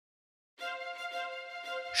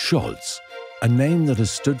SCHOLZ, a name that has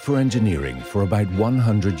stood for engineering for about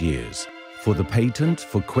 100 years, for the patent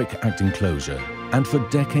for quick-acting closure, and for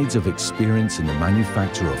decades of experience in the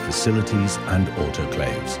manufacture of facilities and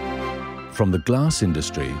autoclaves. From the glass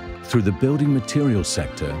industry, through the building materials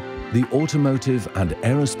sector, the automotive and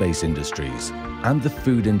aerospace industries, and the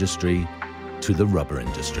food industry, to the rubber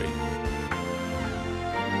industry.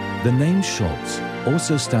 The name SCHOLZ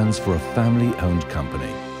also stands for a family-owned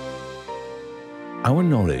company. Our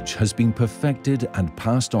knowledge has been perfected and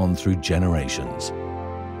passed on through generations.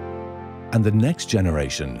 And the next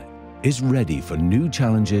generation is ready for new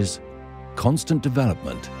challenges, constant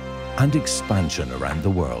development, and expansion around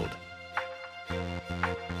the world.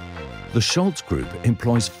 The SCHOLZ Group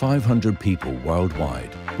employs 500 people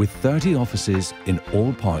worldwide, with 30 offices in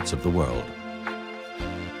all parts of the world.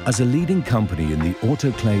 As a leading company in the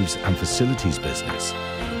autoclaves and facilities business,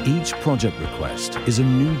 each project request is a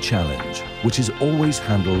new challenge, which is always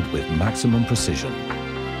handled with maximum precision.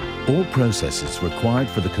 All processes required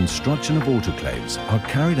for the construction of autoclaves are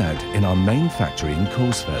carried out in our main factory in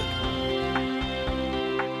Coesfeld.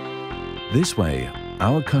 This way,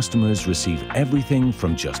 our customers receive everything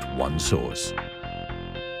from just one source.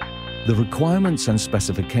 The requirements and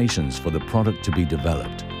specifications for the product to be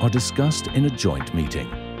developed are discussed in a joint meeting.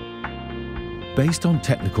 Based on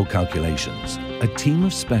technical calculations, a team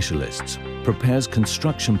of specialists prepares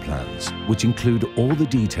construction plans which include all the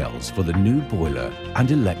details for the new boiler and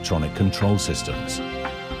electronic control systems.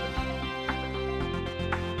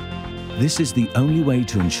 This is the only way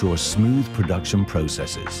to ensure smooth production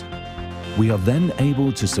processes. We are then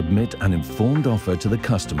able to submit an informed offer to the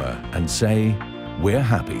customer and say, "We're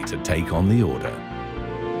happy to take on the order."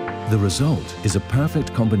 The result is a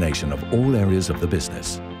perfect combination of all areas of the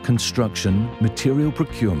business: construction, material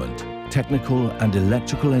procurement, technical and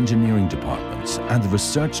electrical engineering departments, and the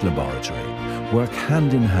research laboratory work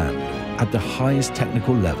hand in hand at the highest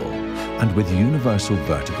technical level and with universal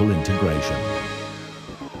vertical integration.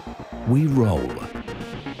 We roll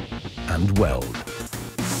and weld.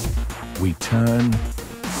 We turn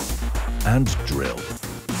and drill.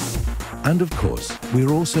 And of course,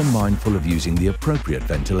 we're also mindful of using the appropriate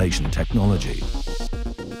ventilation technology.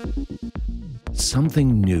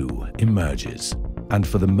 Something new emerges, and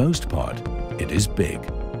for the most part, it is big.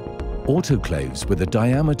 Autoclaves with a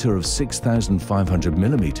diameter of 6,500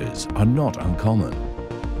 millimeters are not uncommon.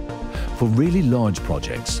 For really large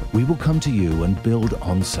projects, we will come to you and build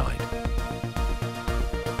on-site.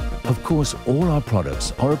 Of course, all our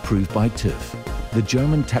products are approved by TÜV, the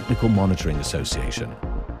German Technical Monitoring Association,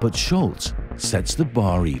 but SCHOLZ sets the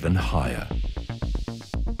bar even higher.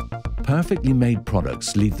 Perfectly made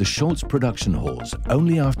products leave the SCHOLZ production halls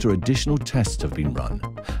only after additional tests have been run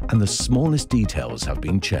and the smallest details have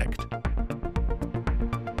been checked.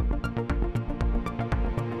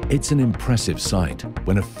 It's an impressive sight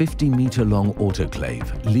when a 50-meter-long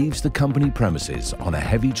autoclave leaves the company premises on a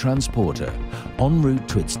heavy transporter en route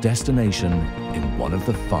to its destination in one of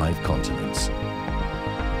the 5 continents.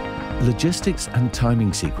 Logistics and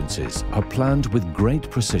timing sequences are planned with great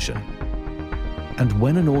precision. And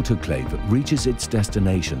when an autoclave reaches its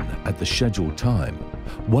destination at the scheduled time,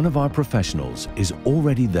 one of our professionals is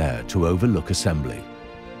already there to overlook assembly.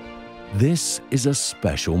 This is a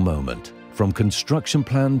special moment. From construction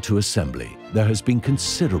plan to assembly, there has been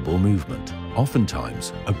considerable movement,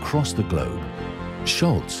 oftentimes across the globe.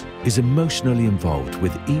 SCHOLZ is emotionally involved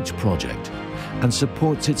with each project and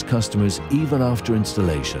supports its customers even after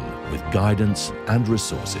installation with guidance and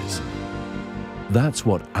resources. That's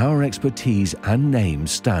what our expertise and name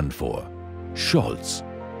stand for. SCHOLZ,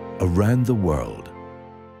 around the world.